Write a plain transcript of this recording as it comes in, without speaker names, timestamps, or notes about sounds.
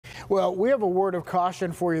Well, we have a word of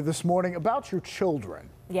caution for you this morning about your children.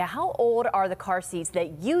 Yeah, how old are the car seats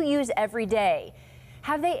that you use every day?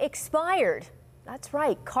 Have they expired? That's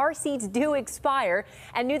right, car seats do expire.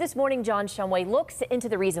 And new this morning, John Shumway looks into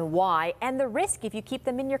the reason why and the risk if you keep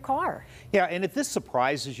them in your car. Yeah, and if this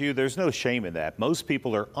surprises you, there's no shame in that. Most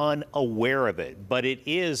people are unaware of it, but it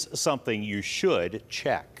is something you should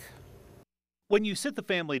check. When you sit the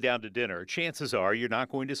family down to dinner, chances are you're not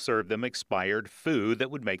going to serve them expired food that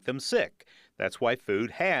would make them sick. That's why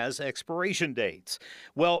food has expiration dates.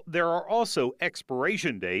 Well, there are also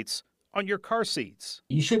expiration dates on your car seats.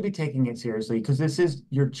 You should be taking it seriously because this is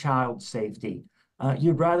your child's safety.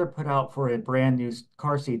 You'd rather put out for a brand new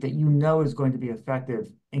car seat that you know is going to be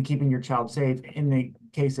effective in keeping your child safe in the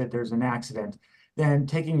case that there's an accident than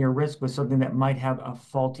taking your risk with something that might have a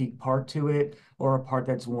faulty part to it or a part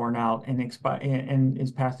that's worn out and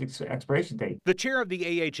is past its expiration date. The chair of the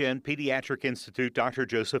AHN Pediatric Institute, Dr.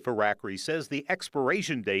 Joseph Arakri, says the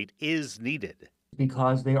expiration date is needed.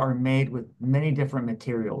 Because they are made with many different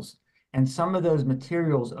materials. And some of those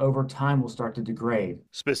materials over time will start to degrade.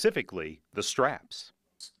 Specifically, the straps.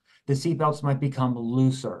 The seatbelts might become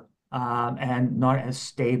looser and not as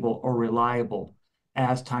stable or reliable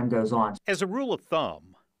as time goes on. As a rule of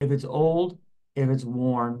thumb, if it's old, if it's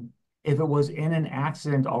worn, if it was in an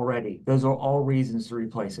accident already, those are all reasons to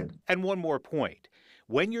replace it. And one more point.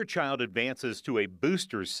 When your child advances to a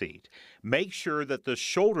booster seat, make sure that the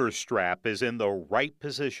shoulder strap is in the right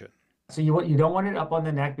position. So you don't want it up on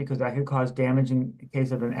the neck because that could cause damage in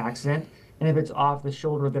case of an accident. And if it's off the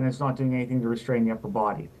shoulder, then it's not doing anything to restrain the upper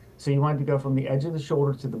body. So you want it to go from the edge of the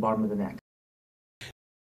shoulder to the bottom of the neck.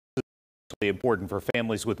 It's important for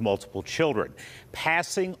families with multiple children.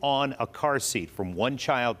 Passing on a car seat from one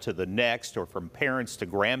child to the next or from parents to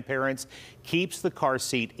grandparents keeps the car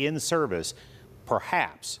seat in service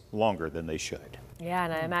perhaps longer than they should. Yeah,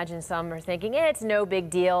 and I imagine some are thinking, it's no big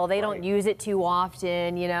deal. They don't use it too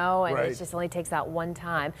often, you know, and it just only takes that one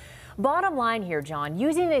time. Bottom line here, John,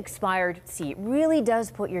 using an expired seat really does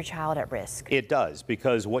put your child at risk. It does,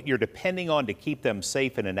 because what you're depending on to keep them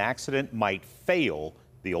safe in an accident might fail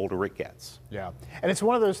the older it gets. Yeah, and it's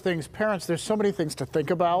one of those things, parents, there's so many things to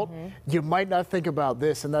think about. You might not think about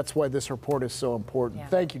this, and that's why this report is so important.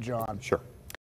 Thank you, John. Sure.